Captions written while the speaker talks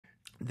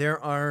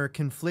There are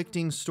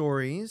conflicting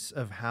stories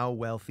of how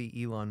wealthy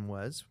Elon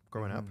was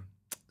growing up.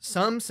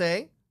 Some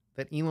say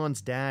that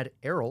Elon's dad,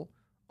 Errol,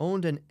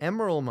 owned an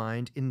emerald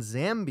mine in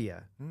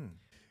Zambia.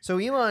 So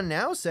Elon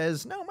now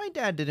says, no, my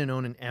dad didn't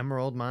own an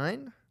emerald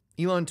mine.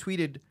 Elon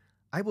tweeted,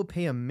 I will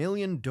pay 1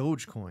 million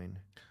Dogecoin,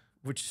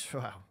 which,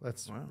 wow,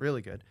 that's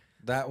really good.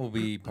 That will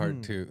be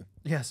part 2.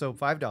 Yeah, so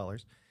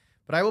 $5.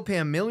 But I will pay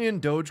 1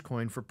 million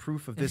Dogecoin for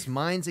proof of this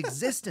mine's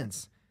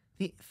existence.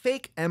 The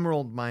fake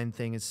emerald mine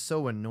thing is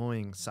so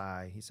annoying,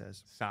 Sigh, he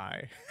says.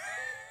 Sigh.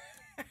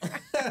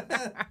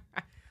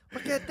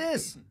 Look at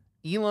this.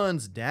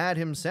 Elon's dad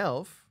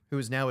himself, who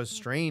is now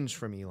estranged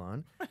from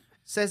Elon,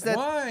 says that...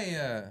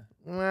 Why?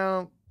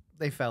 Well,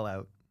 they fell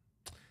out.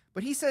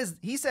 But he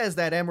says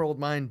that emerald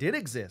mine did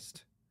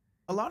exist.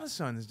 A lot of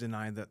sons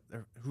deny that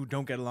who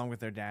don't get along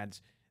with their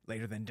dads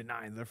later then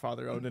deny their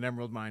father owned an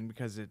emerald mine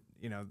because it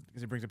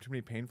brings up too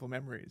many painful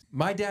memories.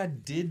 My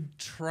dad did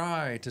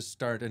try to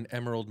start an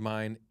emerald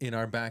mine in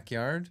our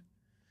backyard,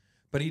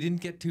 but he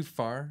didn't get too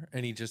far,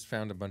 and he just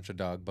found a bunch of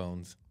dog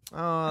bones.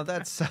 Oh,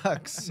 that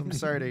sucks. I'm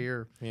sorry to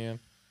hear. Yeah.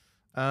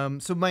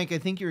 So, Mike, I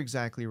think you're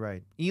exactly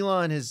right.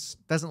 Elon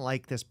doesn't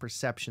like this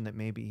perception that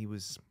maybe he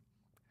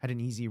had an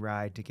easy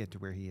ride to get to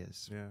where he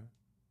is. Yeah.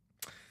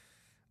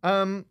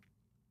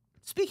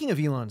 Speaking of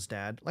Elon's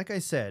dad, like I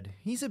said,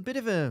 he's a bit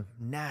of a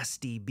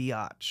nasty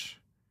biatch.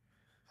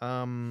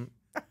 Elon...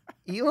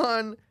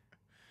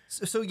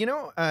 So,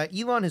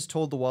 Elon has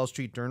told the Wall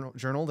Street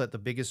Journal that the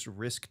biggest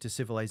risk to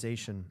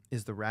civilization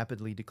is the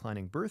rapidly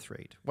declining birth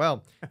rate.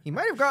 Well, he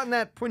might have gotten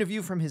that point of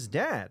view from his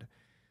dad,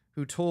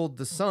 who told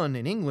The Sun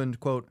in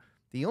England, quote,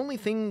 the only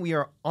thing we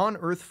are on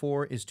Earth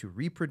for is to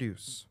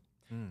reproduce.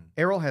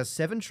 Errol has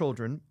 7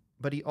 children,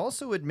 but he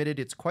also admitted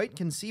it's quite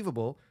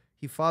conceivable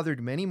he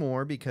fathered many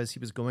more because he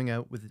was going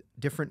out with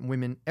different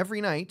women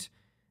every night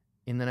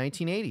in the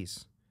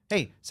 1980s.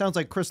 Hey, sounds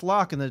like Chris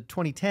Locke in the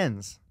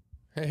 2010s.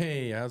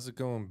 Hey, how's it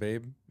going,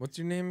 babe? What's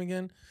your name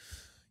again?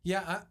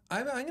 Yeah,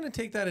 I'm going to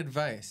take that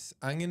advice.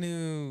 I'm going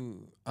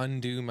to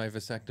undo my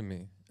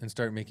vasectomy and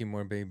start making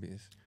more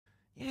babies.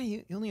 Yeah,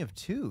 you only have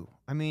 2.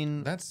 I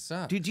mean... That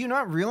sucks. Do you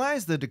not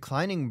realize the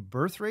declining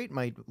birth rate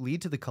might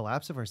lead to the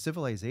collapse of our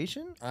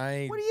civilization? What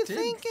are you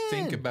thinking?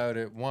 Think about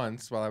it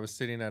once while I was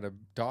sitting at a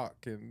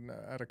dock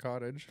at a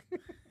cottage.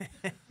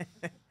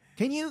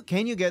 Can you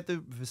get the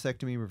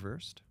vasectomy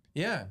reversed?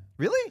 Yeah.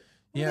 Really?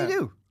 What do they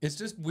do? It's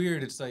just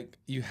weird. It's like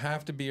you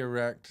have to be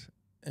erect,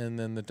 and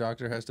then the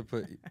doctor has to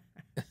put...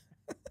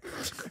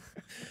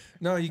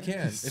 No, you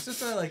can't. It's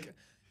just like...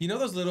 You know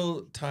those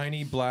little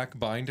tiny black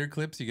binder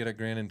clips you get at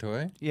Grand and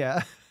Toy?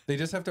 Yeah. They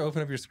just have to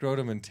open up your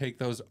scrotum and take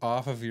those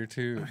off of your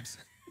tubes.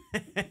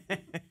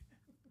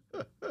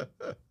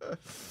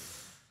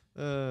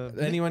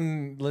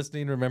 Anyone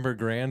listening remember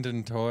Grand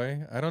and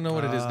Toy? I don't know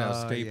what it is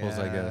now. Staples,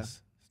 yeah. I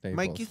guess. Staples.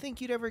 Mike, you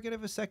think you'd ever get a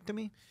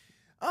vasectomy?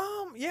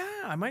 Yeah,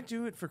 I might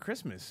do it for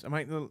Christmas. I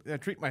might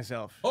treat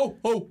myself.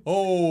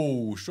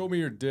 Oh, show me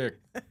your dick.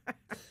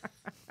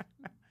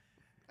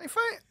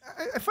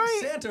 If I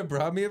Santa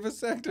brought me a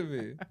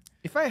vasectomy.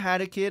 If I had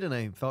a kid and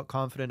I felt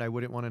confident I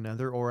wouldn't want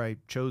another, or I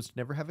chose to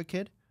never have a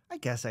kid, I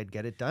guess I'd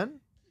get it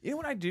done. You know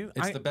what I do?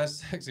 It's the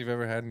best sex you've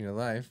ever had in your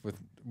life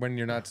when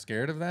you're not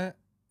scared of that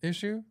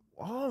issue.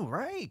 Oh,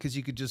 right. Because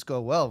you could just go,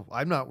 well,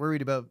 I'm not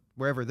worried about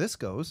wherever this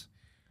goes.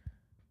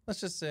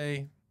 Let's just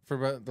say for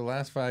about the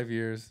last 5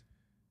 years,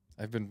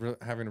 I've been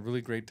having a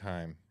really great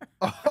time.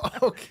 Oh,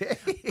 okay.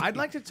 I'd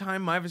like to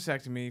time my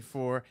vasectomy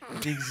for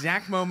the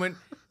exact moment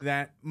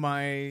that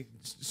my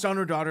son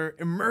or daughter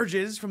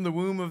emerges from the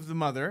womb of the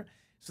mother,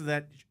 so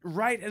that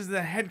right as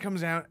the head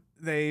comes out,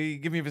 they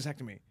give me a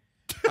vasectomy.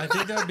 I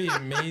think that would be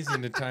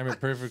amazing to time it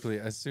perfectly.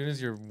 As soon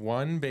as your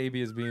one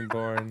baby is being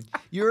born,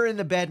 you're in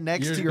the bed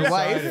next to your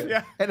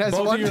wife, and as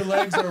both of your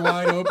legs are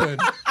wide open.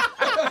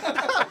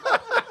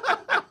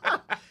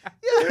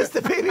 As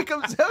the baby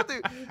comes out there.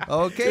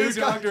 Okay. 2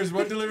 doctors,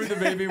 one delivering the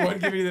baby, one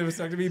giving the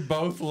vasectomy,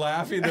 both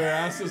laughing their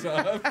asses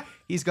off.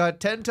 He's got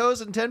 10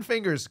 toes and 10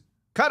 fingers.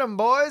 Cut him,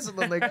 boys. And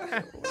then they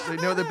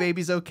know the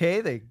baby's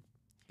okay. They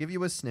give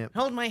you a snip.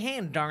 Hold my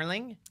hand,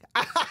 darling.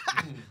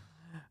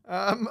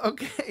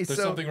 Okay.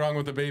 There's something wrong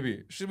with the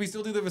baby. Should we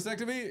still do the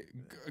vasectomy?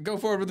 Go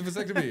forward with the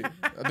vasectomy.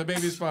 The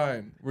baby's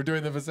fine. We're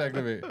doing the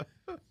vasectomy.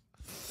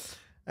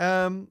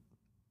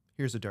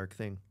 Here's a dark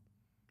thing.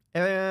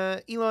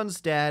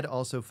 Elon's dad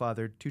also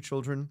fathered 2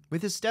 children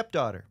with his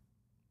stepdaughter.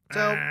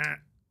 So,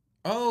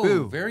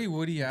 boo. Very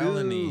Woody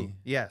Allen-y.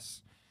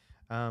 Yes.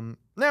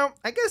 Now,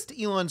 I guess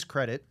to Elon's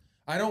credit,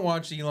 I don't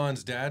watch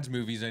Elon's dad's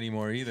movies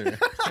anymore either.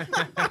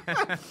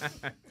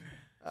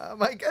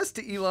 I guess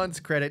to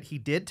Elon's credit, he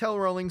did tell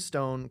Rolling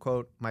Stone,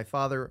 quote, my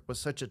father was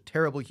such a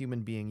terrible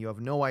human being, you have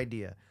no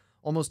idea.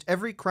 Almost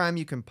every crime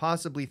you can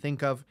possibly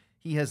think of,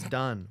 he has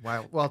done,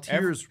 while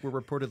tears were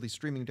reportedly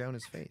streaming down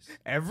his face.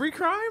 Every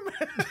crime?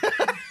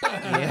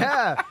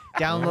 Yeah.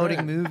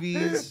 Downloading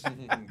movies,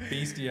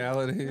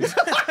 Bestiality.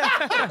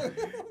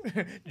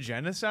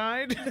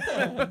 Genocide?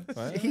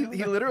 What? He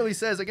literally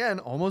says, again,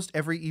 almost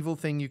every evil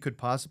thing you could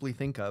possibly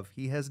think of,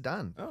 he has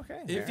done.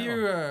 Okay. If yeah.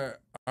 you are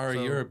a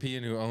So-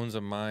 European who owns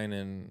a mine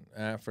in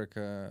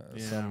Africa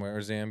Yeah. somewhere, or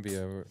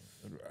Zambia,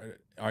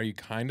 are you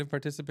kind of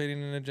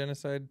participating in a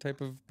genocide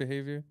type of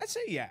behavior? I'd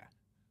say yeah.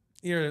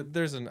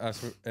 There's an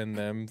us and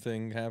them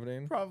thing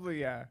happening Probably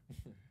yeah.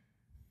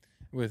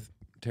 with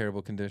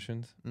terrible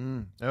conditions.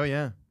 Oh,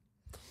 yeah.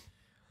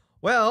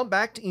 Well,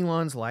 back to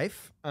Elon's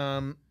life.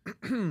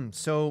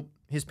 So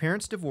his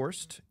parents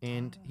divorced,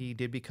 and he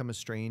did become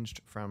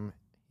estranged from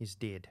his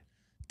dad.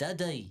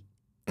 Daddy.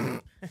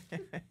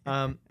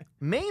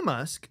 May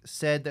Musk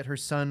said that her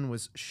son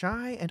was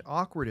shy and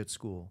awkward at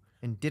school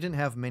and didn't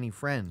have many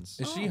friends.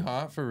 Is she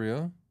hot for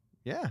real?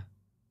 Yeah.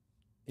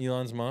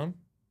 Elon's mom?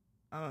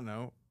 I don't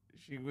know.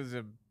 She was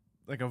a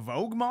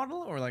Vogue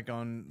model or like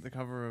on the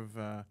cover of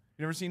you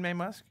never seen May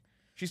Musk?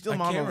 She still I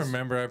models. can't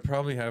remember. I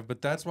probably have,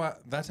 but that's where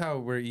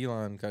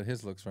Elon got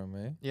his looks from,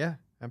 eh? Yeah,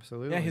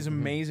 absolutely. Yeah, his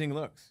amazing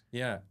looks.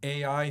 Yeah,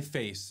 AI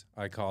face,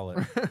 I call it.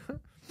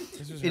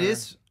 This is It her.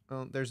 is.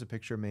 Well, there's a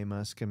picture of May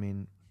Musk. I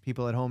mean,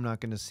 people at home not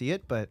going to see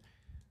it, but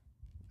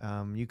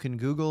you can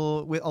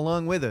Google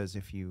along with us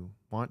if you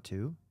want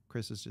to.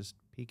 Chris is just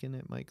peeking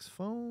at Mike's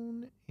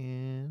phone,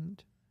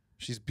 and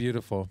She's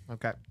beautiful.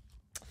 okay.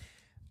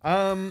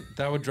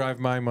 That would drive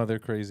my mother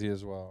crazy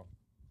as well.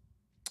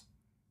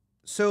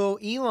 So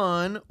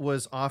Elon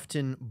was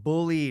often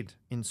bullied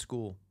in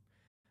school.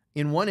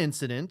 In one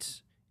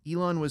incident,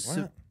 Elon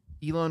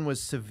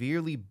was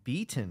severely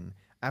beaten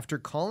after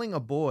calling a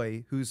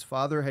boy whose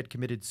father had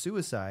committed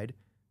suicide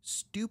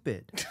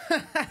stupid.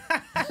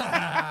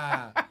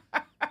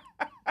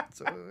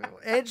 So,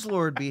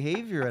 edgelord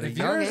behavior at a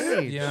young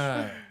age.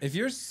 Yeah.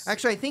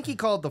 Actually, I think he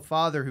called the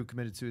father who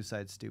committed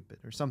suicide stupid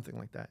or something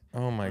like that.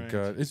 Oh my Right.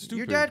 God. It's stupid.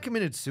 Your dad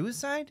committed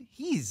suicide?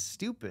 He's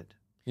stupid.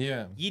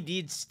 Yeah. You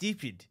did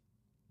stupid.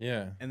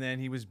 Yeah. And then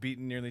he was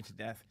beaten nearly to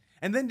death.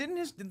 And then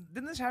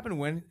didn't this happen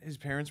when his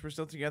parents were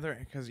still together?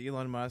 Because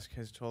Elon Musk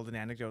has told an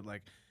anecdote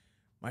like,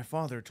 my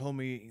father told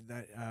me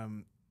that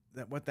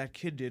that what that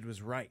kid did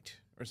was right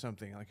or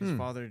something. Like his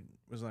father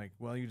was like,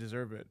 well, you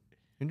deserve it.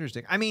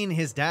 Interesting. I mean,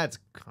 his dad's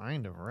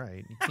kind of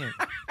right. You can't.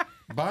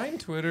 Buying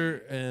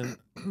Twitter and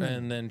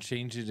then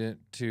changing it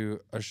to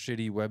a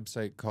shitty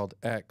website called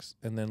X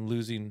and then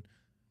losing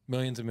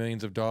millions and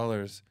millions of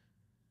dollars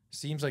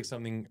seems like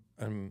something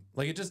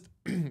like it just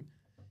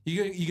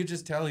you could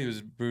just tell he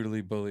was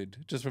brutally bullied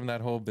just from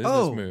that whole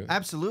business move.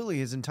 Absolutely.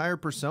 His entire It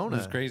persona.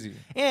 was crazy.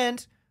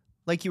 And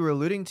like you were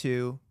alluding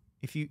to,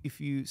 if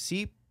you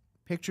see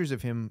pictures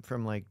of him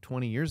from like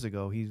 20 years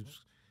ago, he's,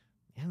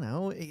 you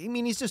know, I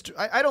mean, he's just,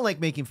 I don't like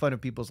making fun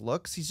of people's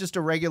looks. He's just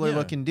a regular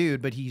looking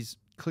dude, but he's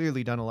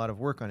clearly done a lot of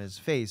work on his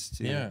face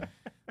to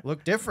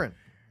look different.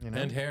 You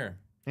know? And hair.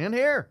 And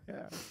hair.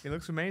 Yeah. He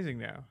looks amazing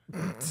now.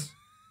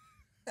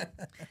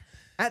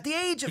 At the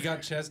age He of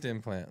got chest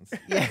implants.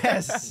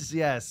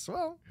 yes.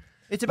 Well,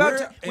 it's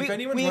about If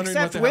anyone's we wondering what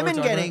accept the hell we're women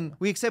talking getting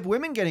we accept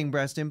women getting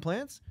breast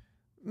implants.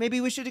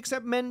 Maybe we should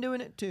accept men doing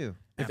it too.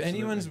 If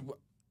anyone's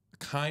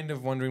kind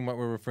of wondering what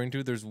we're referring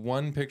to, there's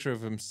one picture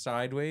of him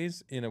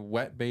sideways in a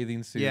wet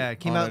bathing suit. Yeah, it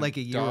came on out like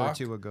a year or dock,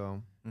 two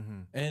ago.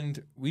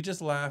 And we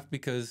just laugh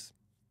because,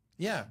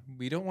 yeah,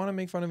 we don't want to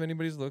make fun of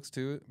anybody's looks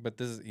to it, but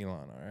this is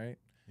Elon, all right?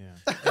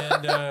 Yeah.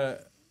 And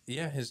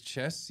yeah, his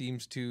chest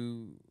seems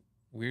to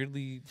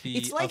weirdly be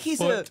It's like a he's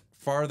foot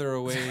farther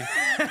away,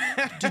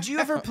 Did you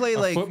ever play a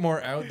like foot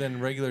more out than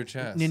regular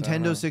chest. I don't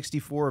know. Nintendo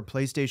 64 or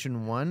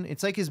PlayStation 1?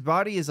 It's like his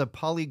body is a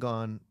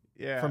polygon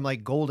Yeah. from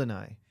like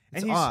GoldenEye.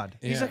 It's and he's, odd.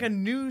 He's Yeah. like a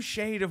new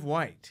shade of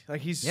white.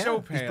 Like he's Yeah, so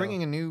pale. he's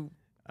bringing a new,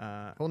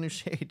 Uh, whole new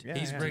shade. Yeah,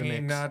 He's yeah. bringing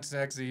mix. not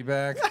sexy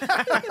back.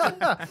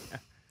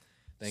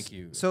 Thank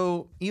you.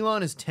 So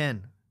Elon is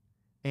 10,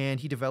 and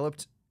he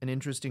developed an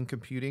interest in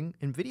computing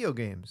and video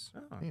games.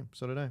 Oh. Yeah,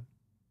 so did I.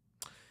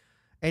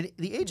 At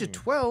the age of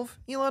 12,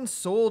 Elon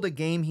sold a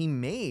game he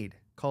made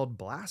called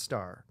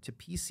Blastar to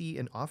PC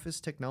and Office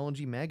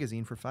Technology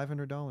magazine for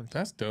 $500.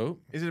 That's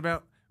dope. is it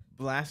about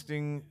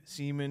blasting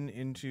semen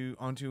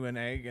onto an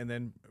egg and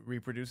then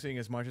reproducing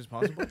as much as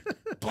possible?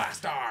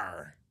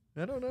 Blastar.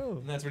 I don't know.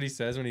 And that's what he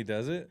says when he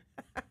does it.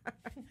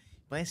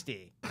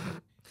 Blasty.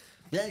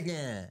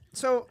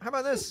 So how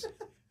about this?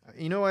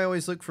 You know, I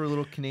always look for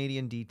little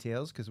Canadian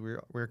details because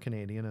we're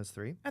Canadian as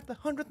three. At the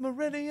 100th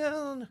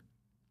meridian.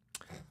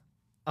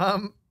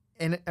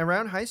 And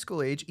around high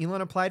school age,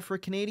 Elon applied for a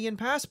Canadian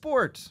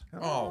passport.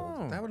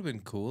 Oh, that would have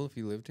been cool if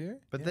he lived here.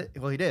 But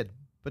well, he did.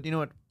 But you know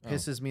what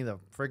pisses me the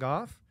frig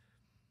off?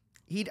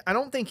 I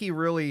don't think he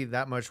really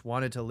that much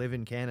wanted to live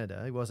in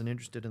Canada. He wasn't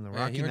interested in the Yeah,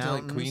 Rocky he went to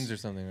Mountains. like Queens or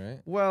something, right?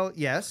 Well,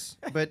 yes,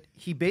 but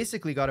he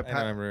basically got a I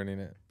know I'm ruining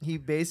it. he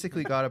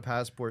basically got a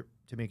passport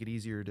to make it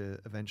easier to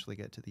eventually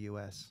get to the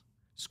U.S.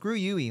 Screw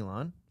you,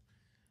 Elon.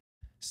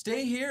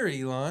 Stay here,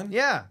 Elon.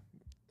 Yeah.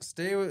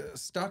 Stay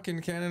stuck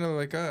in Canada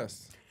like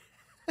us.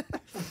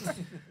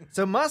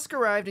 So Musk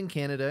arrived in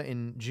Canada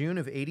in June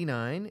of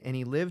 '89, and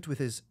he lived with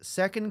his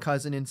second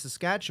cousin in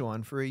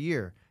Saskatchewan for a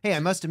year. Hey, I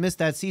must have missed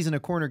that season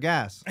of Corner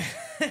Gas.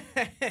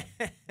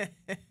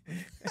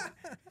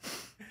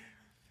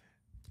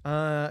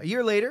 A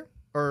year later,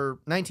 or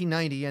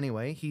 1990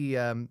 anyway, he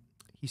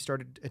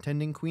started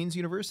attending Queen's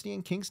University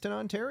in Kingston,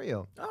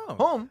 Ontario, Oh.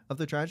 home of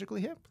the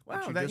Tragically Hip. which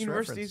Wow, you that just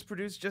university's referenced.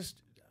 produced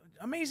just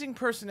amazing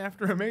person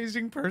after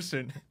amazing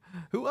person.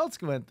 Who else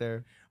went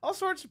there? All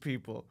sorts of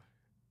people.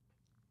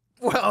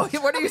 Well,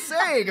 what are you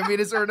saying? I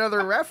mean, is there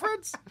another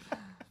reference?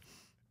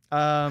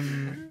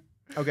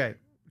 Okay.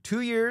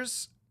 2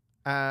 years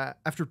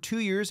after 2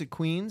 years at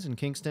Queen's in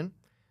Kingston,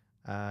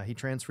 he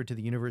transferred to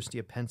the University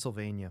of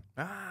Pennsylvania.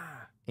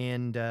 Ah.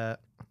 And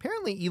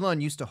apparently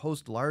Elon used to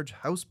host large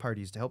house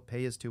parties to help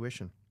pay his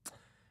tuition.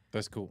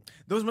 That's cool.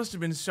 Those must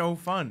have been so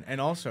fun and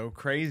also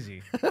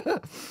crazy.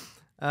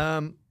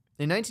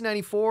 In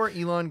 1994,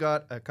 Elon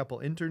got a couple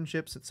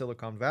internships at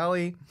Silicon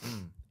Valley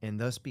and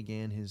thus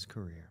began his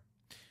career.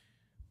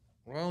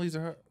 Well, he's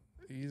a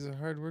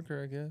hard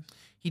worker, I guess.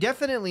 He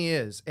definitely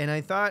is. And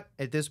I thought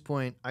at this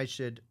point I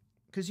should,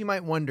 because you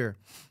might wonder,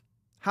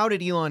 how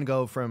did Elon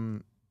go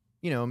from,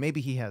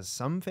 maybe he has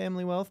some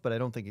family wealth, but I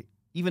don't think,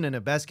 even in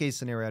a best case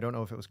scenario, I don't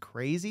know if it was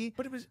crazy.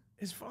 But it was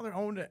his father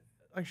owned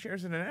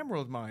shares in an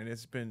emerald mine.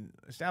 It's been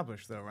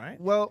established though, right?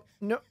 Well,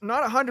 no,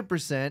 not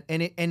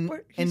 100%.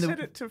 But he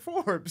said it to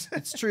Forbes.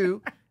 It's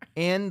true.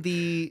 And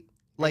now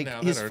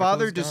that his article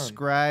father is gone.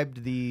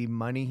 described the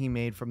money he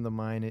made from the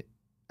mine.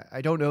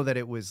 I don't know that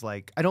it was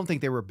I don't think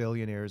they were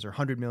billionaires or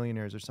 100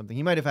 millionaires or something.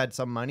 He might have had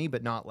some money,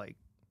 but not like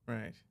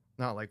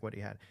what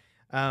he had.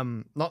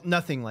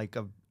 Nothing like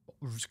a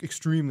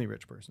extremely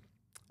rich person,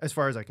 as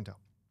far as I can tell.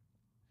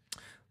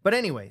 But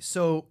anyway,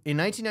 so in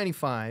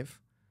 1995,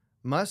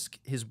 Musk,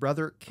 his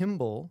brother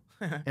Kimball,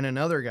 and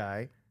another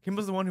guy.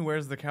 Kimball's the one who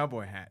wears the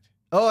cowboy hat.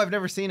 Oh, I've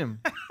never seen him.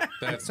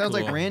 That Sounds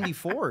like Randy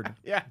Ford.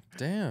 Yeah.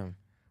 Damn.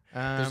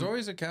 There's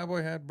always a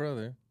cowboy hat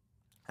brother.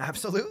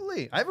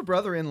 Absolutely. I have a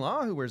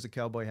brother-in-law who wears a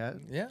cowboy hat.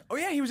 Yeah. Oh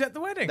yeah, he was at the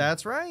wedding.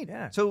 That's right.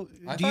 Yeah. So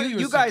I do thought he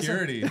was you guys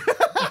security.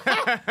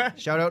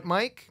 shout out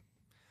Mike?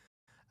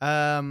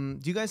 Do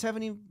you guys have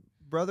any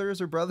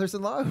brothers or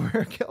brothers-in-law who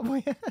wear a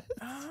cowboy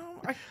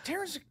hat?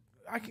 Terrence,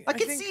 I can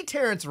think see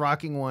Terrence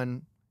rocking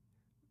one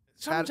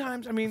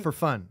sometimes. I mean, for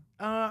fun.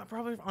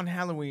 probably on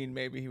Halloween,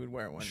 maybe he would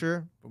wear one.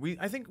 Sure. But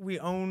I think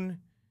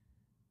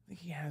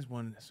he has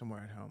one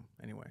somewhere at home.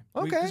 Anyway.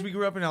 Okay. Because we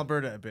grew up in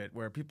Alberta a bit,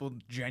 where people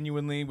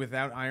genuinely,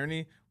 without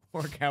irony,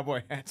 wore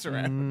cowboy hats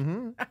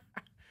around. Mhm.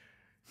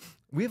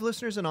 We have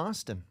listeners in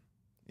Austin.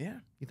 Yeah.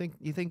 You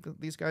think that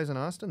these guys in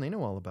Austin, they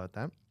know all about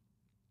that?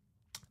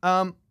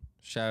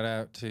 Shout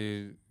out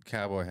to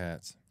cowboy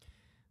hats.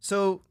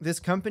 So this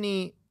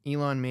company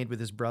Elon made with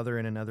his brother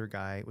and another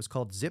guy was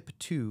called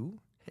Zip2,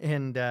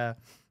 and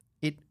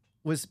it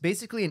was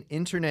basically an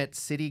internet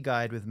city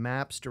guide with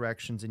maps,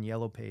 directions, and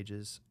yellow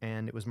pages,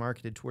 and it was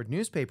marketed toward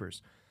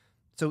newspapers.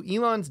 So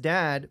Elon's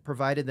dad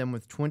provided them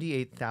with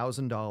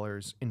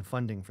 $28,000 in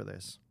funding for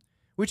this,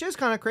 which is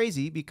kind of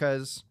crazy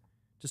because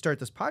to start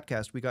this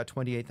podcast, we got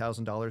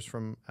 $28,000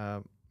 from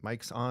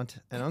Mike's aunt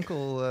and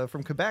uncle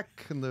from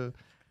Quebec,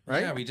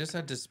 right? Yeah, we just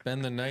had to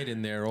spend the night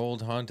in their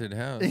old haunted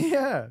house.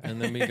 Yeah.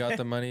 And then we got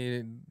the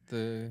money.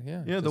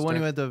 The one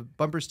who had the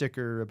bumper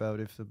sticker about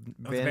if the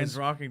Ben's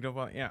rocking.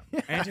 Yeah.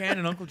 Auntie Anne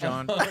and Uncle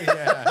John. Oh,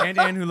 yeah. Auntie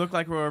Anne, who looked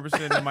like Roy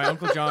Orbison, and my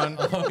Uncle John,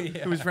 Oh,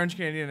 yeah. who was French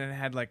Canadian and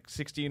had like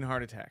 16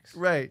 heart attacks.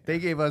 Right. They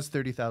gave us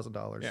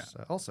 $30,000 Yeah.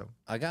 also.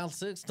 I got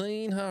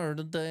 16 heart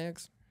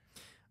attacks.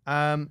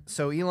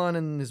 So Elon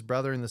and his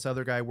brother and this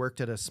other guy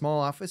worked at a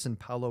small office in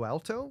Palo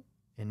Alto,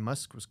 and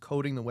Musk was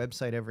coding the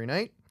website every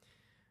night.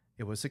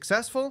 It was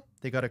successful.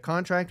 They got a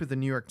contract with the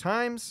New York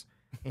Times,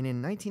 and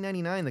in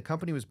 1999, the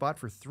company was bought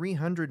for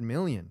 $300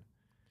 million,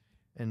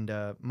 and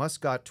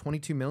Musk got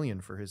 $22 million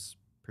for his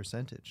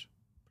percentage.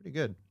 Pretty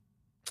good.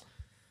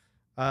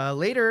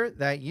 Later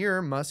that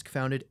year, Musk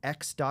founded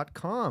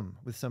X.com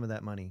with some of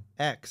that money.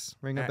 X,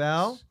 ring a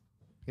bell?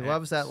 He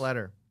loves that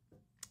letter.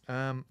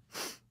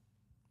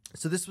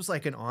 So this was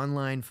like an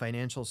online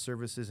financial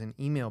services and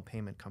email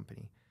payment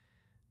company.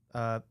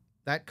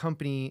 That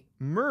company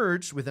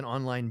merged with an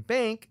online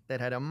bank that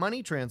had a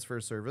money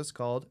transfer service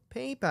called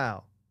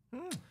PayPal.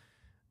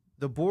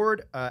 The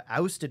board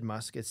ousted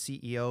Musk as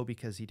CEO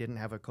because he didn't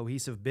have a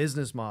cohesive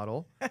business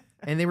model,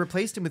 and they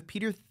replaced him with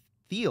Peter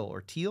Thiel,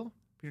 Peter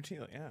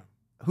Thiel, yeah.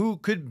 who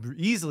could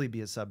easily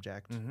be a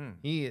subject. Mm-hmm.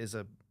 He is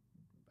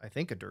I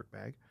think, a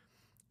dirtbag.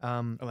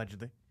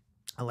 Allegedly.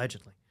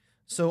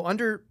 So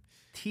under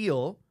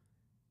Thiel,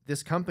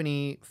 this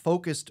company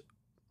focused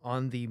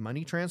on the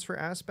money transfer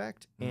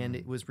aspect, and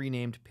it was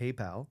renamed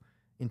PayPal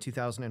in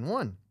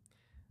 2001.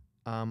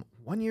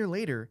 1 year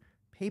later,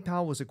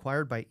 PayPal was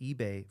acquired by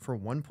eBay for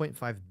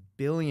 $1.5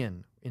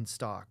 billion in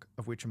stock,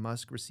 of which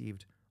Musk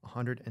received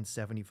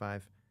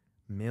 $175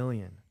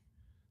 million.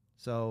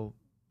 So,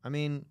 I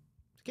mean,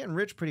 he's getting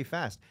rich pretty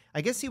fast.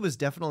 I guess he was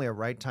definitely a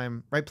right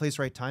place,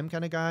 right time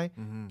kind of guy,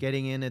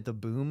 getting in at the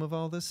boom of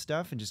all this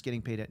stuff and just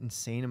getting paid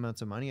insane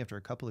amounts of money after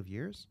a couple of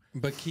years.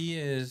 But key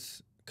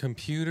is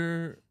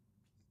computer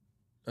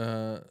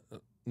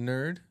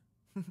nerd,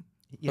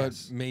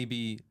 Yes. but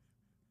maybe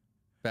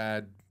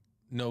bad,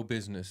 no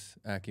business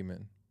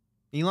acumen.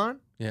 Elon?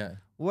 Yeah.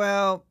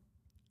 Well,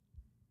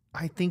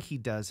 I think he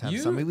does have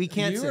something. We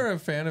can't You say. were a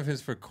fan of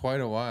his for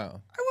quite a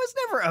while. I was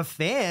never a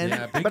fan.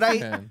 Yeah, big but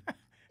fan.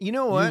 You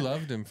know what? You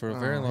loved him for a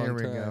very long here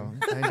we time.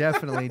 go. I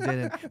definitely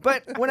didn't.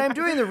 But when I'm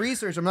doing the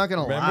research, I'm not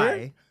going to Remember?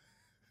 lie.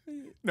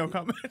 No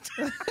comment.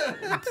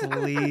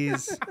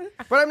 Please.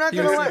 But I'm not He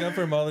going would to stick lie. up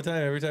for him all the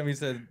time. Every time he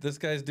said, "This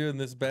guy's doing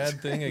this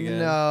bad thing again."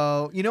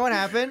 No. You know what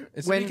happened?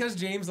 It's when because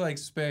James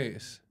likes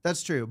space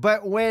That's true.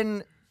 But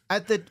when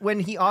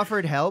he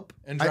offered help,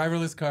 and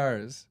driverless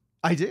cars.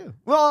 I do.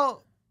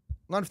 Well,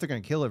 not if they're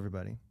going to kill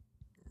everybody.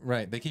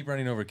 Right. They keep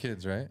running over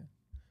kids, right?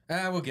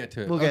 We'll get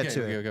to it. We'll get Okay,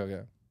 to it.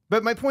 Go.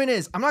 But my point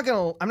is, I'm not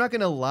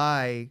gonna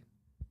lie.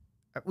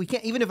 We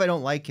can't, even if I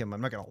don't like him,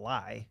 I'm not gonna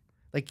lie.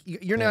 Like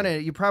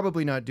you're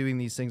probably not doing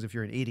these things if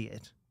you're an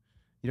idiot.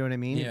 You know what I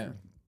mean? Yeah.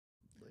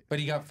 But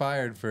he got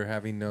fired for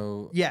having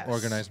no Yes.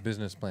 organized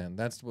business plan.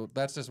 That's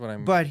just what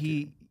I'm. But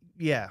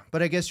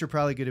but I guess you're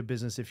probably good at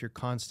business if you're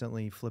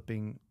constantly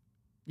flipping,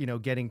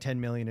 getting 10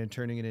 million and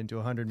turning it into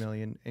 100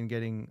 million and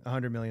getting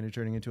 100 million and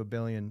turning into $1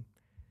 billion.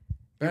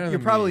 You're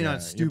probably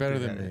not stupid. You're better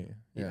than at it. me.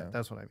 Yeah.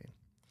 That's what I mean.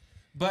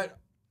 But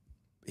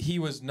he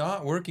was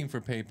not working for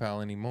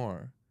PayPal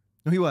anymore.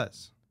 No, he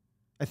was.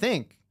 I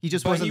think he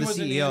just But wasn't he the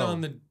wasn't CEO. in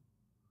on the.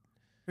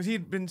 Because he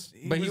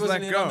But he was wasn't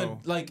let in go. on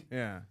the like.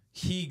 Yeah.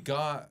 He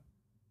got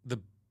the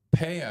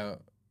payout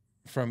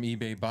from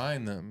eBay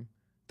buying them.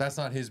 That's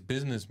not his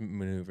business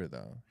maneuver,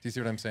 though. Do you see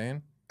what I'm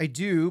saying? I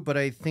do, but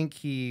I think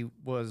he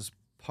was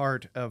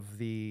part of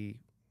the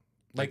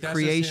Like that's just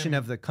creation him.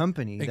 of the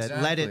company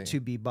that led it Exactly. to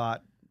be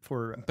bought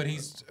for. But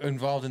he's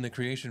involved in the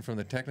creation from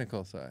the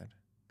technical side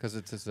because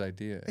it's his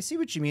idea. I see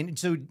what you mean.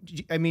 So,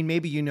 I mean,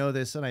 maybe you know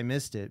this and I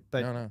missed it,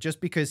 but No.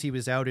 just because he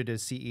was outed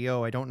as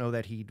CEO, I don't know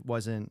that he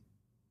wasn't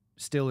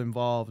still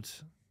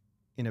involved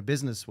in a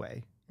business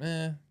way.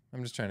 I'm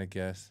just trying to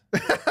guess.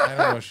 I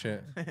don't know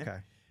shit. Okay.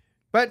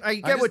 But I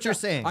get what you're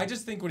saying. I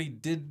just think what he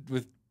did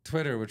with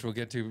Twitter, which we'll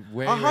get to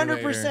way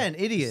 100%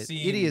 later,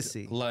 seemed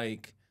idiocy.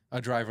 like a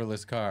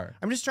driverless car.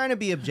 I'm just trying to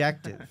be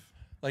objective.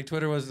 Like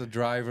Twitter was a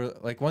driver.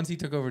 Like once he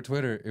took over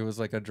Twitter, it was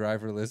like a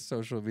driverless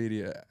social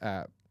media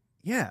app.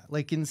 Yeah,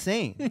 like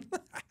insane.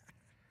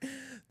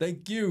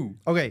 Thank you.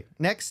 Okay,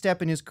 next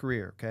step in his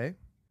career, okay?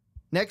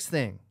 Next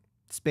thing,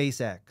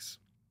 SpaceX.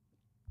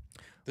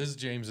 This is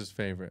James's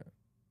favorite,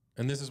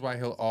 and this is why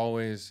he'll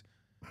always,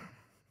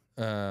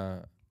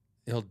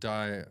 he'll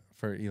die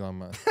for Elon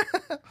Musk.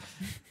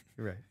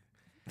 You're right.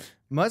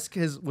 Musk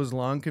was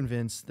long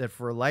convinced that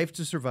for life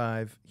to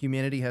survive,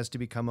 humanity has to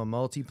become a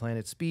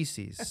multi-planet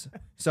species.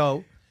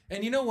 So,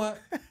 And you know what?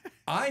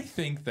 I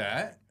think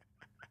that,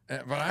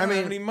 but I don't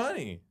have any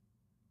money.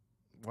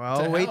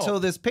 well, To wait help. till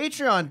this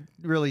Patreon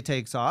really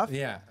takes off.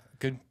 Yeah,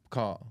 good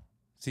call.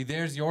 See,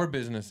 there's your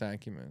business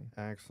acumen.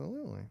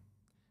 Absolutely.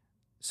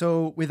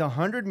 So, with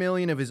 100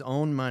 million of his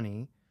own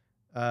money,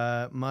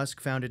 Musk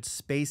founded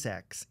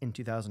SpaceX in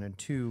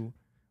 2002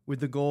 with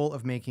the goal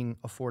of making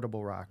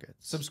affordable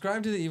rockets.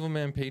 Subscribe to the Evil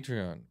Man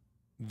Patreon.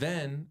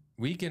 Then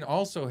we can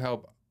also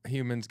help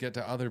humans get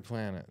to other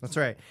planets. That's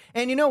right.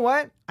 And you know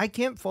what? I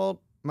can't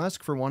fault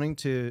Musk for wanting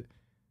to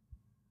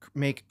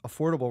make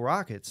affordable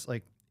rockets.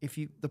 Like,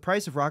 the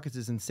price of rockets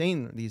is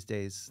insane these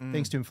days,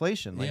 thanks to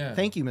inflation. Like, Yeah.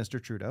 thank you,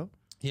 Mr. Trudeau.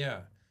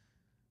 Yeah.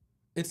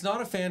 It's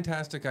not a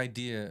fantastic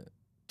idea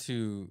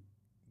to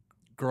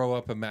grow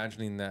up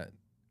imagining that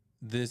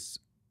this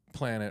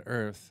planet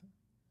Earth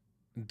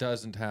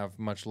doesn't have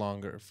much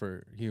longer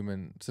for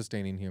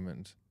sustaining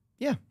humans.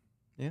 Yeah.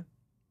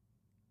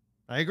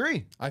 I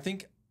agree. I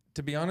think,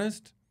 to be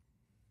honest,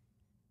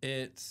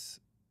 it's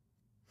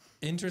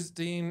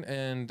interesting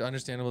and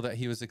understandable that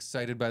he was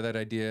excited by that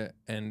idea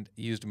and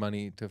used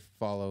money to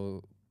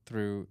follow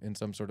through in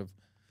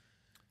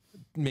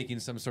making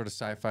some sort of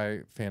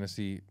sci-fi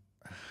fantasy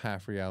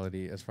half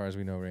reality as far as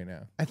we know right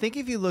now. I think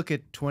if you look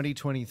at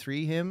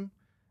 2023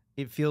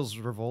 it feels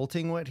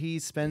revolting what he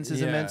spends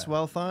his Yeah. immense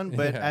wealth on.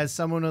 But Yeah. as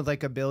someone with like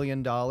 $1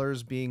 billion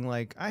being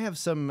like, I have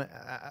some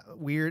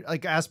weird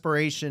like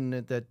aspiration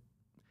that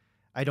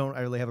I don't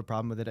really have a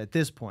problem with it at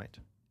this point.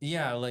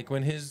 Yeah, like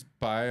when his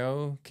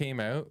bio came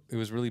out, it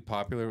was really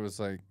popular. It was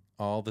like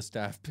all the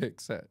staff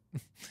picks at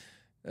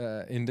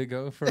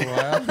Indigo for a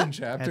while in Heather's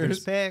chapters.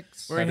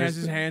 picks. Where he has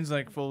his hands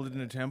like folded in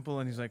a temple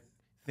and he's like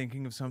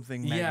thinking of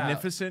something Yeah.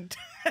 magnificent.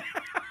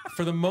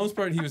 For the most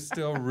part, he was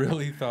still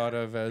really thought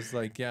of as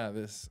like,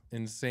 this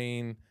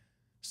insane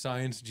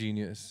science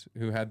genius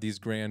who had these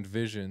grand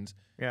visions.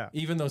 Yeah.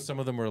 Even though some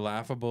of them were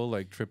laughable,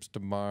 like trips to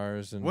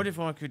Mars and What if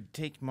I could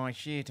take my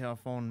shit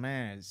off on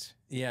Mars?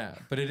 yeah,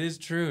 but it is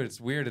true. It's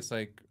weird. It's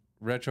like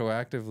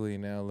retroactively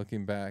now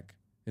looking back,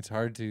 it's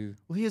hard to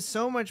Well, he has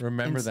so much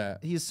remember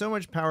that. He has so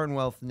much power and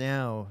wealth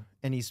now,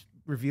 and he's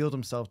revealed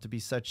himself to be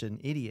such an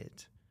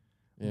idiot.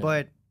 Yeah.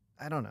 But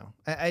I don't know.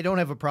 I don't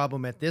have a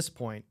problem at this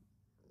point.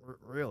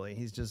 Really,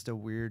 he's just a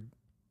weird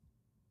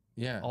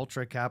yeah.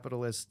 ultra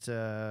capitalist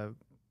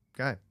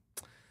guy.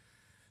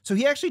 So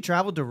he actually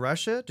traveled to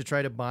Russia to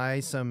try to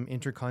buy some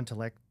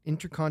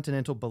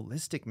intercontinental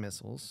ballistic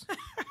missiles,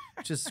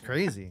 which is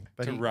crazy.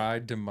 But To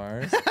ride to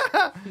Mars.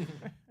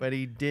 but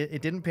it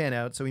didn't pan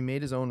out, so he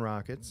made his own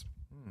rockets.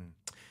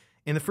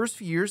 In the first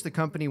few years, the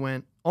company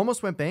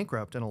almost went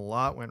bankrupt, and a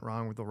lot went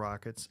wrong with the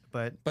rockets.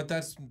 But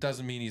that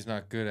doesn't mean he's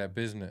not good at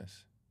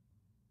business.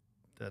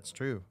 that's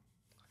true.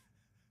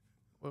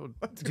 Well,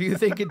 do you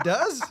think it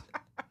does?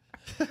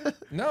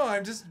 No,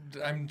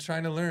 I'm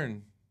trying to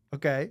learn.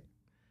 Okay.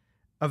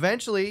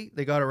 Eventually,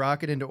 they got a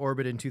rocket into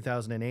orbit in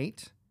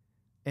 2008,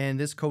 and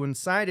this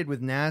coincided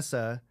with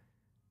NASA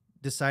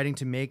deciding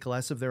to make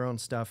less of their own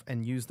stuff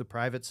and use the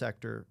private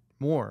sector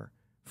more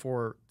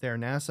for their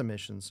NASA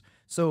missions.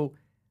 So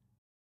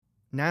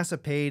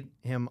NASA paid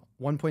him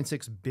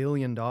 $1.6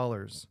 billion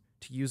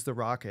to use the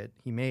rocket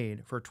he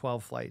made for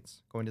 12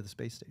 flights going to the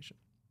space station.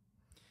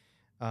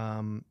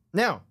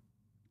 Now,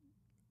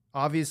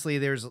 obviously,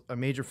 there's a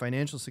major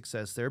financial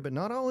success there, but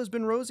not all has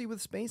been rosy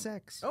with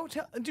SpaceX. Oh,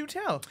 do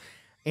tell.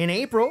 In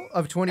April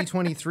of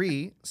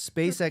 2023,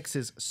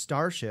 SpaceX's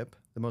Starship,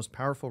 the most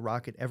powerful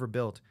rocket ever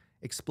built,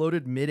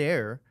 exploded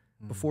midair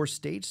before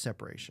stage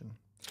separation.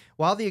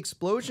 While the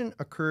explosion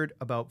occurred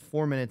about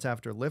 4 minutes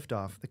after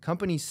liftoff, the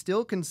company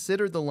still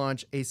considered the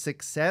launch a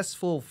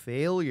successful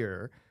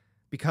failure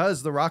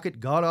because the rocket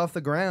got off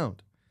the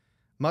ground.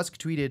 Musk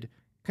tweeted,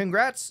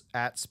 "Congrats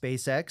at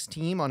SpaceX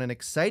team on an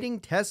exciting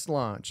test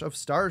launch of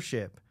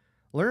Starship.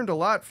 Learned a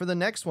lot for the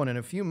next one in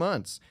a few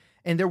months.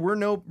 And there were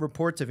no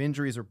reports of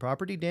injuries or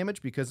property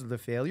damage because of the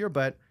failure,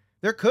 but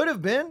there could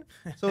have been."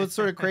 So it's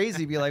sort of crazy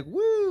to be like,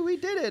 woo, we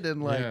did it.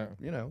 And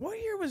What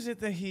year was it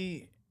that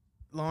he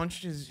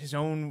launched his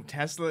own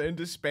Tesla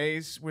into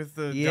space with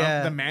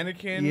the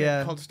mannequin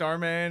called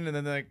Starman, and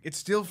then it's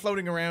still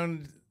floating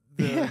around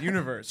the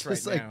universe right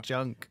just now? like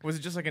junk. Was it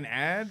just like an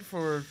ad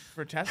for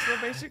Tesla,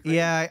 basically?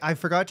 Yeah, I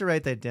forgot to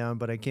write that down,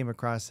 but I came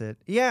across it.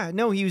 Yeah,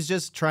 no, he was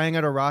just trying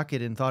out a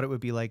rocket and thought it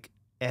would be like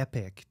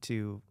epic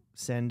to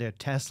send a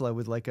Tesla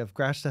with like a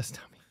crash test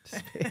dummy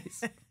to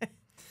space.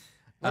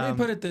 Let me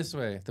put it this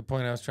way, the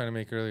point I was trying to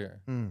make earlier.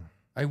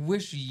 I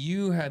wish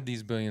you had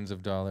these billions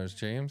of dollars,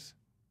 James.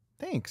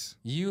 Thanks.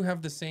 You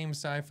have the same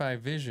sci-fi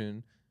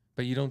vision,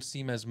 but you don't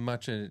seem as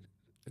much a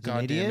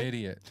goddamn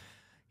idiot.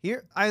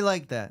 Here, I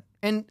like that.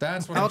 And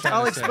that's what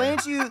I'll explain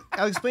to you.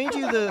 I'll explain to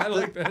you I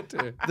like that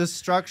too. The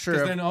structure.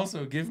 Because then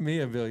also give me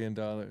 $1 billion.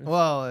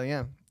 Well,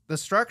 yeah. The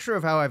structure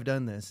of how I've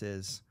done this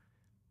is,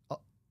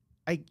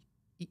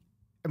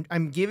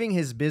 I'm giving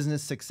his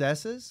business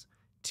successes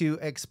to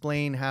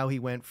explain how he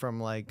went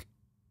from, like,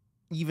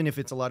 even if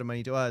it's a lot of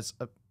money to us,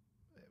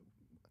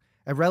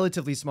 a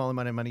relatively small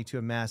amount of money to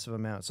a massive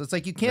amount. So it's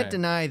like you can't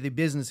deny the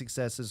business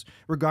successes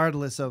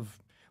regardless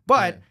of,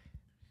 but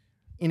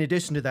in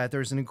addition to that,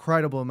 there's an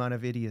incredible amount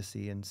of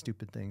idiocy and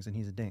stupid things, and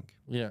he's a dink.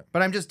 Yeah.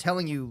 But I'm just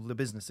telling you the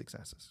business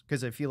successes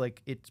because I feel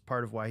like it's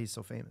part of why he's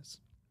so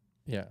famous.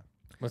 Yeah.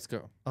 Let's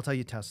go. I'll tell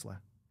you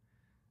Tesla.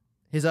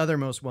 His other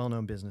most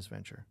well-known business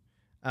venture.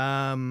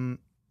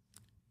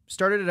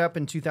 Started it up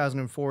in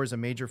 2004 as a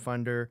major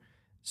funder.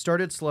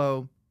 Started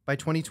slow. By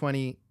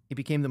 2020, it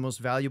became the most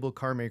valuable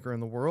car maker in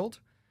the world.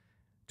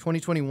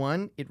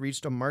 2021, it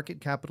reached a market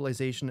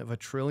capitalization of $1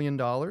 trillion,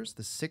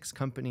 the sixth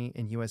company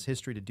in U.S.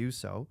 history to do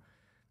so.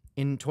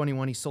 In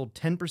 21, he sold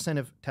 10%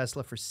 of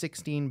Tesla for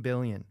 $16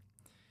 billion.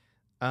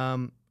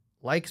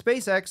 Like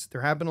SpaceX,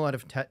 there have been a lot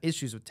of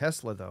issues with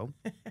Tesla, though.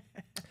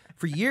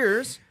 For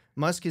years,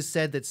 Musk has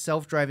said that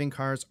self-driving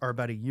cars are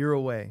about a year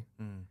away.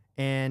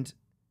 And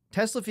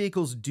Tesla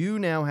vehicles do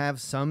now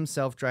have some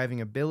self-driving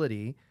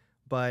ability,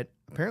 but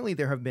apparently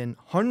there have been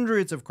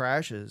hundreds of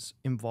crashes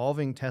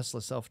involving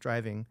Tesla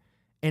self-driving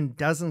and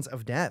dozens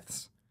of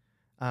deaths.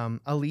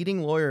 A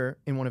leading lawyer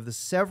in one of the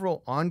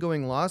several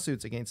ongoing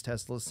lawsuits against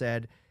Tesla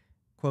said,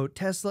 quote,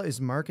 "Tesla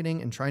is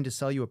marketing and trying to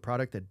sell you a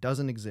product that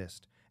doesn't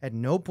exist. At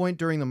no point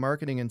during the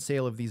marketing and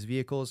sale of these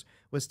vehicles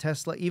was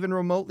Tesla even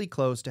remotely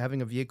close to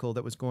having a vehicle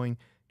that was going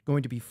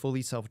to be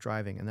fully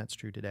self-driving," and that's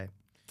true today.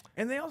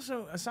 And they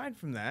also, aside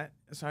from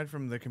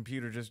the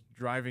computer just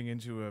driving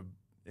into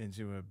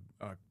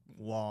a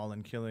wall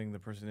and killing the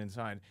person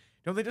inside,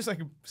 don't they just like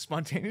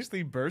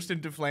spontaneously burst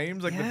into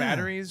flames like the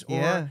batteries?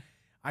 Or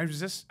I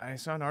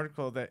saw an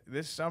article that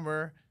this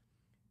summer,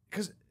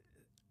 because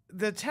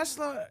the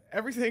Tesla,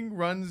 everything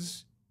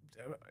runs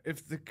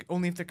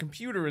only if the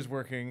computer is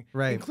working,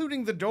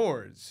 including the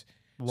doors.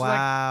 Wow. So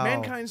like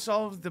mankind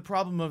solved the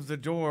problem of the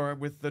door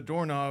with the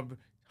doorknob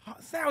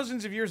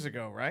thousands of years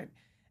ago, right?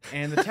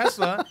 And the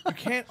Tesla, you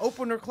can't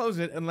open or close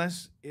it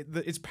unless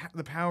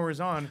the power is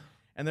on.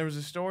 And there was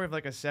a story of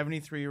like a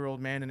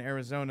 73-year-old man in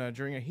Arizona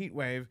during a heat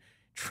wave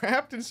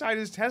trapped inside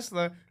his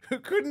Tesla who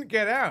couldn't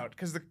get out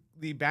because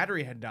the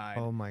battery had died.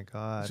 Oh my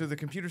God. So the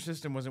computer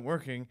system wasn't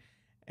working.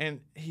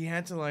 And he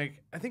had to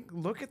like, I think,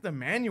 look at the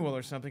manual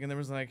or something. And there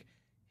was like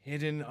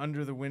hidden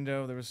under the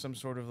window, there was some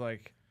sort of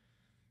like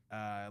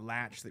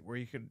latch where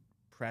you could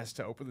press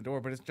to open the door.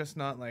 But it's just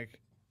not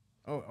like,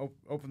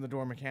 open the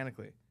door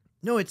mechanically.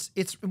 No, it's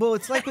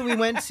like when we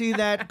went to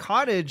that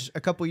cottage a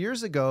couple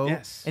years ago,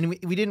 Yes. and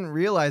we didn't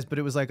realize, but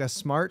it was like a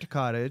smart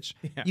cottage.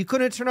 Yeah. You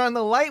couldn't turn on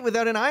the light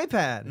without an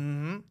iPad.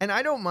 Mm-hmm. And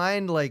I don't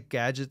mind like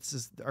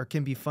gadgets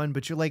can be fun,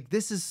 but you're like,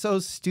 this is so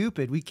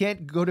stupid. We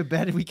can't go to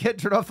bed and we can't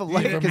turn off the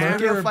light If a because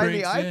we murderer can't find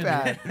the breaks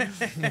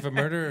in- iPad. If a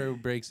murderer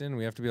breaks in,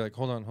 we have to be like,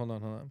 hold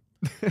on.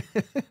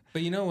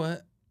 But you know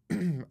what?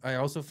 I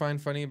also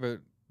find funny about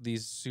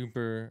these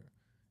super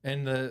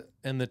and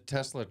the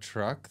Tesla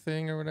truck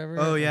thing or whatever.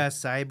 Oh yeah,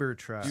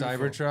 Cybertruck.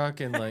 Cybertruck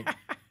and like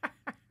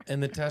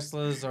and the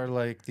Teslas are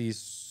like these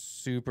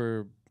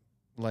super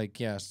like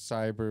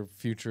cyber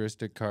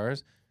futuristic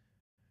cars.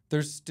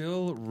 They're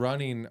still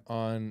running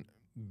on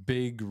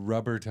big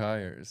rubber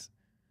tires.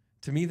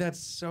 To me that's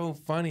so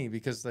funny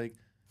because like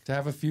to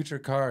have a future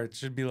car it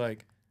should be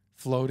like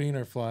floating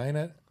or flying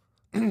it.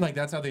 Like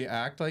that's how they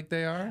act like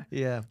they are.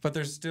 Yeah. But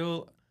there's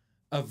still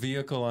a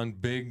vehicle on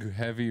big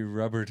heavy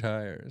rubber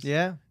tires.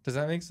 Yeah. Does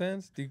that make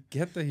sense? Do you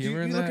get the You,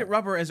 humor in you that? look at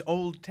rubber as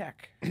old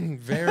tech.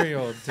 Very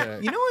old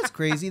tech. You know what's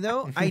crazy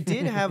though? I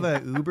did have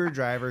a Uber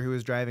driver who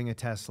was driving a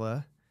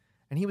Tesla,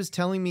 and he was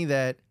telling me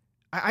that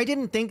I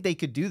didn't think they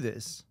could do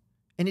this,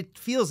 and it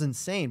feels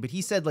insane. But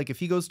he said like if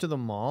he goes to the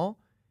mall,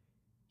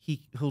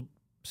 he'll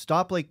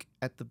stop like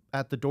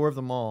at the door of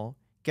the mall,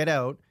 get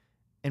out,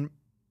 and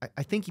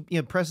I think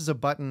he presses a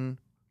button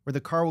where the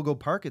car will go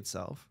park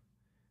itself,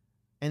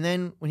 and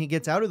then when he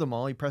gets out of the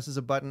mall, he presses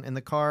a button and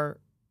the car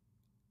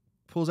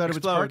pulls out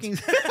Explodes. of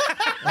its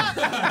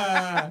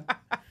parking.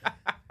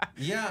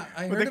 Yeah,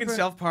 I But heard they can about-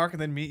 self-park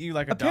and then meet you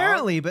like a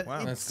Apparently, dog? but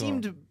Wow. it That's cool.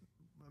 seemed.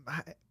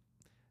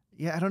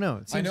 Yeah, I don't know.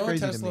 It I seems know a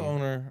crazy Tesla to me.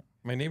 owner.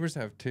 My neighbors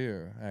have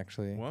two,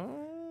 actually.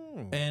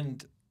 Whoa.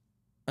 And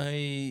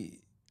I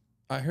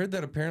heard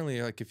that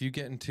apparently, like, if you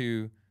get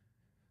into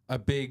a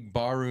big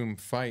barroom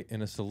fight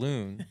in a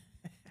saloon,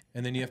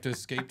 and then you have to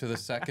escape to the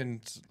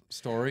second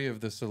story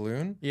of the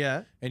saloon,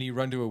 Yeah. and you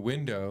run to a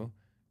window,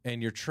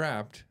 and you're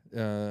trapped.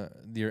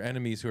 Your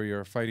enemies who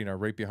you're fighting are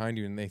right behind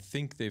you, and they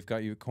think they've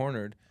got you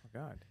cornered. Oh,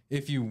 God.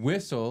 If you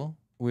whistle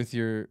with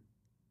your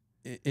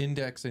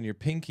index and your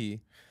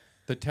pinky,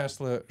 the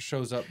Tesla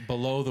shows up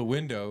below the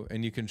window,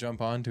 and you can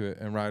jump onto it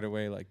and ride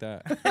away like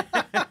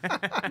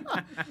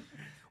that.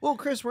 Well,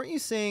 Chris, weren't you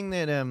saying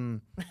that?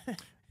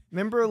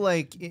 Remember,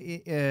 like,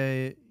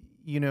 you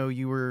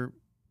were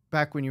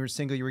back when you were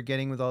single, you were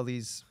getting with all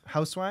these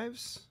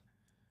housewives,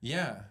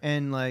 Yeah.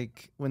 and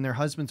like when their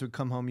husbands would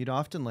come home, you'd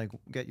often like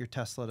get your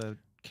Tesla to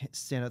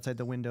stand outside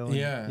the window. And,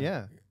 Yeah.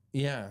 Yeah.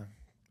 Yeah.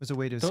 It was a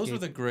way to Those escape. were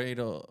the great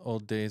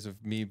old days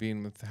of me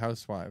being with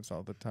housewives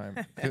all the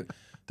time.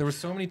 There were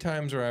so many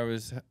times where I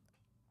was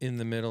in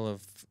the middle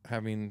of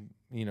having,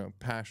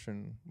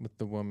 passion with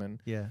the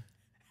woman, Yeah.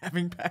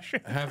 Having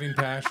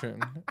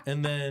passion.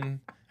 and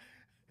then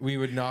we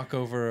would knock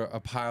over a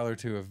pile or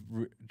two of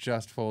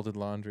just folded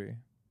laundry.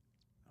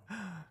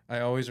 I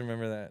always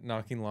remember that,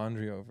 knocking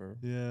laundry over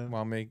Yeah.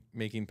 while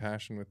making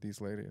passion with these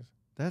ladies.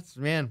 That's,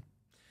 man,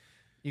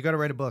 you got to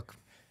write a book.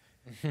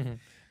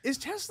 Is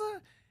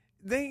Tesla,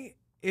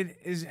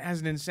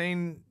 has an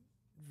insane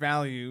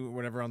value or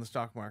whatever on the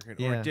stock market,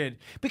 or Yeah. it did.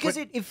 Because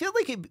But- it felt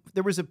like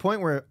there was a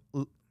point where,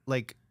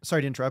 like,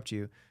 sorry to interrupt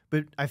you,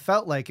 but I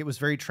felt like it was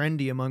very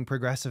trendy among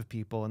progressive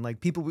people. And, like,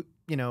 people,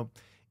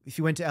 if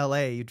you went to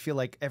LA, you'd feel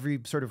like every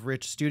sort of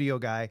rich studio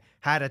guy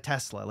had a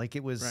Tesla. Like,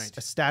 it was Right.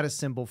 a status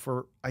symbol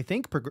for, I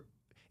think,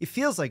 it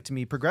feels like to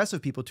me,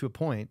 progressive people to a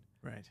point,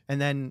 Right.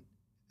 and then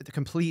the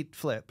complete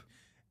flip.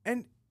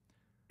 And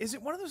is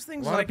it one of those A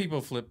things lot like of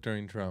people flipped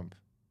during Trump.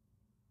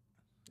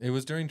 It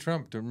was during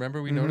Trump.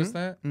 Remember we noticed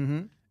that?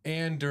 Mm-hmm.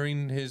 And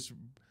during his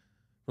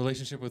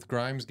relationship with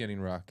Grimes getting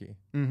rocky.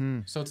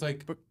 Mm-hmm. So it's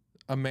like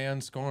a man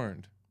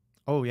scorned.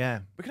 Oh, yeah.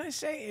 But can I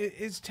say,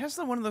 is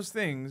Tesla one of those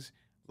things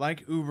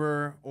like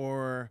Uber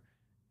or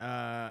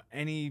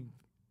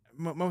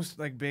most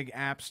like big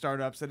app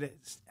startups that it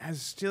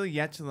has still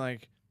yet to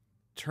like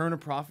turn a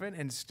profit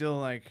and still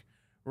like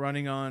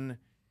running on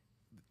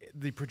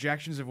the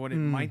projections of what it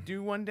might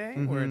do one day,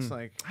 where it's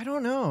like, I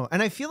don't know.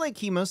 And I feel like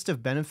he must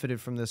have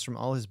benefited from this from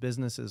all his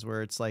businesses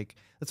where it's like,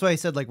 that's why I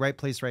said like right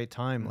place, right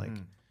time. Like,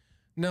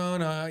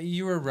 No,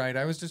 you were right.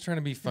 I was just trying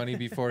to be funny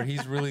before.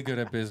 He's really good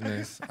at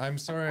business. I'm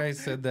sorry I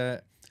said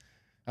that.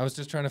 I was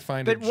just trying to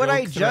find a but joke what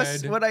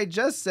I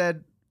just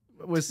said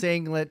was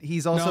saying that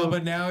he's also No,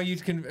 but now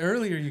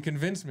earlier you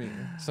convinced me.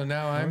 So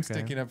now I'm Okay.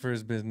 sticking up for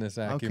his business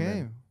acumen.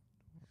 okay.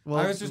 Well,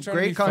 I was just trying to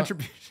great be fun-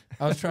 contribution.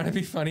 I was trying to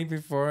be funny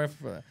before. I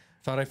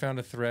thought I found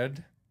a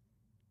thread,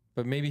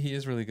 but maybe he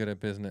is really good at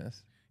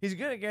business. he's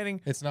good at getting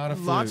It's not a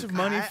lots fluke. of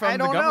money from I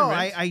don't the know.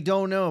 government. I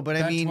don't know, but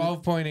That I mean,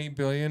 12.8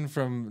 billion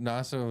from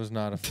NASA was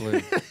not a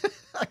fluke.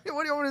 what do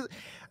you want to?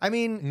 I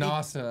mean,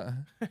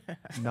 NASA.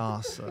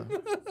 NASA.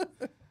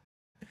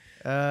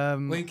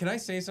 Wait, can I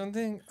say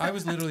something? I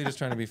was literally just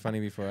trying to be funny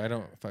before. I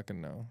don't fucking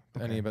know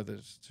any about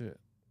this shit.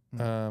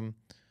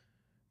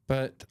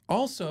 But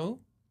also,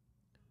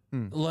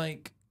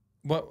 like,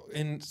 what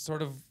in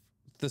sort of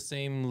the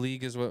same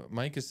league as what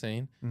Mike is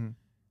saying,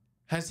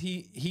 has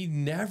he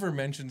never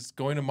mentions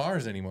going to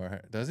Mars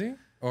anymore, does he?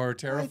 or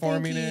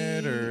terraforming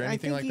it or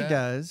anything like that? I think he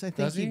does. I think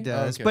Does he he?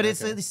 does. Okay, but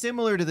it's okay.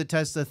 similar to the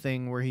Tesla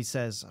thing where he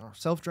says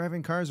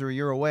self-driving cars are a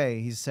year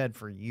away. He's said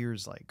for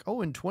years, like,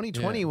 oh, in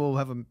 2020 Yeah. we'll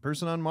have a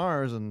person on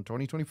Mars, and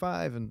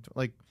 2025, and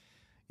like,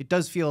 it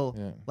does feel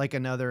Yeah. like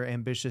another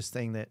ambitious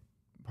thing that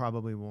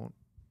probably won't.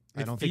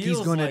 I It don't think he's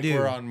feels going to like do.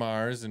 We're on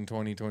Mars in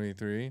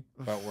 2023,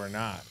 but we're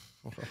not.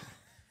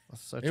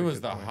 Such It a was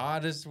good the point.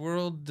 hottest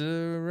world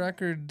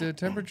record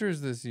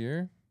temperatures this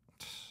year.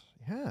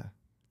 Yeah.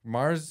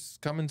 Mars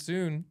coming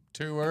soon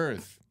to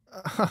Earth.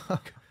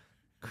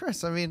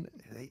 Chris, I mean,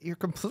 you're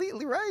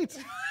completely right.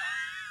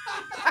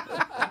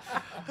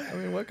 I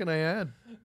mean, what can I add?